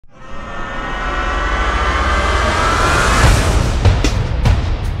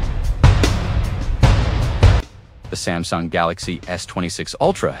The Samsung Galaxy S26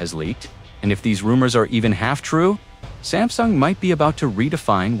 Ultra has leaked, and if these rumors are even half true, Samsung might be about to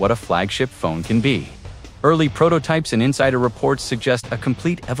redefine what a flagship phone can be. Early prototypes and insider reports suggest a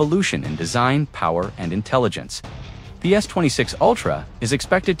complete evolution in design, power, and intelligence. The S26 Ultra is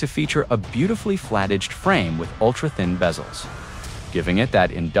expected to feature a beautifully flat-edged frame with ultra-thin bezels, giving it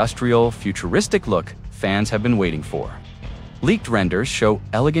that industrial, futuristic look fans have been waiting for. Leaked renders show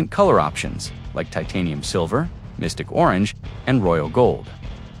elegant color options like titanium silver, mystic orange, and royal gold,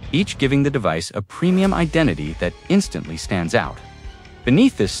 each giving the device a premium identity that instantly stands out.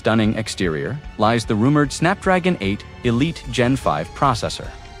 Beneath this stunning exterior lies the rumored Snapdragon 8 Elite Gen 5 processor,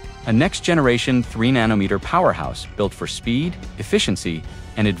 a next-generation 3nm powerhouse built for speed, efficiency,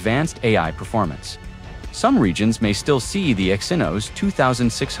 and advanced AI performance. Some regions may still see the Exynos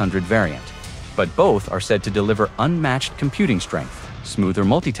 2600 variant, but both are said to deliver unmatched computing strength, smoother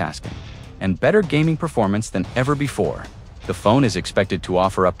multitasking, and better gaming performance than ever before. The phone is expected to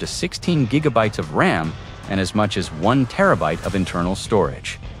offer up to 16 GB of RAM and as much as 1 TB of internal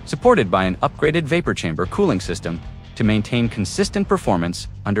storage, supported by an upgraded vapor chamber cooling system to maintain consistent performance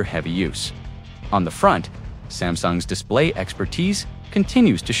under heavy use. On the front, Samsung's display expertise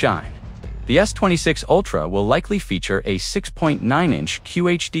continues to shine. The S26 Ultra will likely feature a 6.9-inch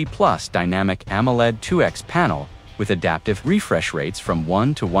QHD+ Dynamic AMOLED 2X panel with adaptive refresh rates from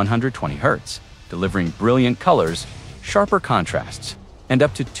 1 to 120 Hz, delivering brilliant colors, sharper contrasts, and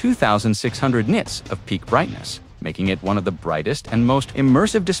up to 2,600 nits of peak brightness, making it one of the brightest and most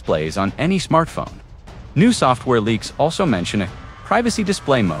immersive displays on any smartphone. New software leaks also mention a privacy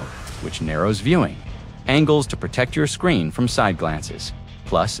display mode, which narrows viewing angles to protect your screen from side glances,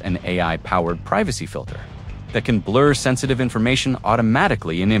 plus an AI-powered privacy filter that can blur sensitive information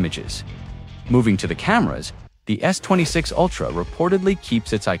automatically in images. Moving to the cameras, the S26 Ultra reportedly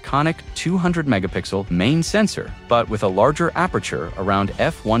keeps its iconic 200-megapixel main sensor, but with a larger aperture around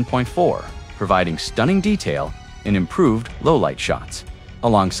f1.4, providing stunning detail in improved low-light shots.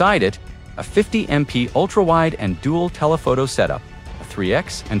 Alongside it, a 50MP ultra-wide and dual telephoto setup, a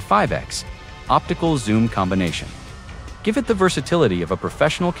 3x and 5x optical zoom combination. Give it the versatility of a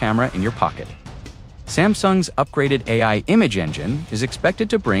professional camera in your pocket. Samsung's upgraded AI image engine is expected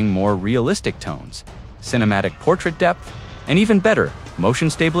to bring more realistic tones, cinematic portrait depth, and even better motion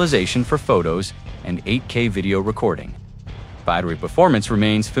stabilization for photos and 8K video recording. Battery performance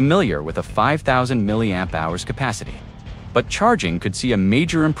remains familiar with a 5,000 mAh capacity, but charging could see a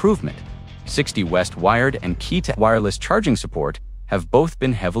major improvement. 60 West wired and key-to wireless charging support have both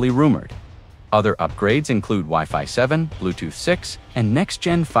been heavily rumored. Other upgrades include Wi-Fi 7, Bluetooth 6, and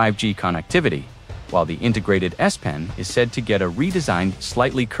next-gen 5G connectivity, while the integrated S Pen is said to get a redesigned,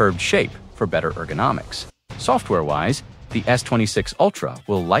 slightly curved shape for better ergonomics. Software-wise, the S26 Ultra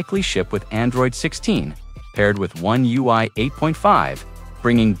will likely ship with Android 16, paired with One UI 8.5,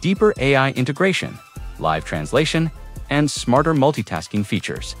 bringing deeper AI integration, live translation, and smarter multitasking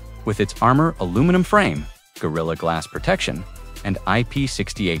features. With its Armor aluminum frame, Gorilla Glass protection, and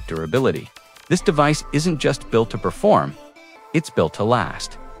IP68 durability, this device isn't just built to perform, it's built to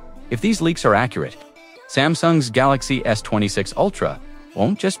last. If these leaks are accurate, Samsung's Galaxy S26 Ultra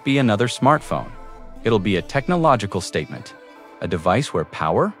won't just be another smartphone. It'll be a technological statement, a device where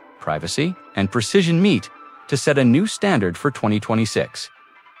power, privacy, and precision meet to set a new standard for 2026.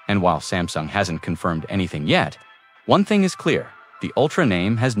 And while Samsung hasn't confirmed anything yet, one thing is clear: the Ultra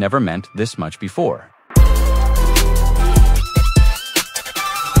name has never meant this much before.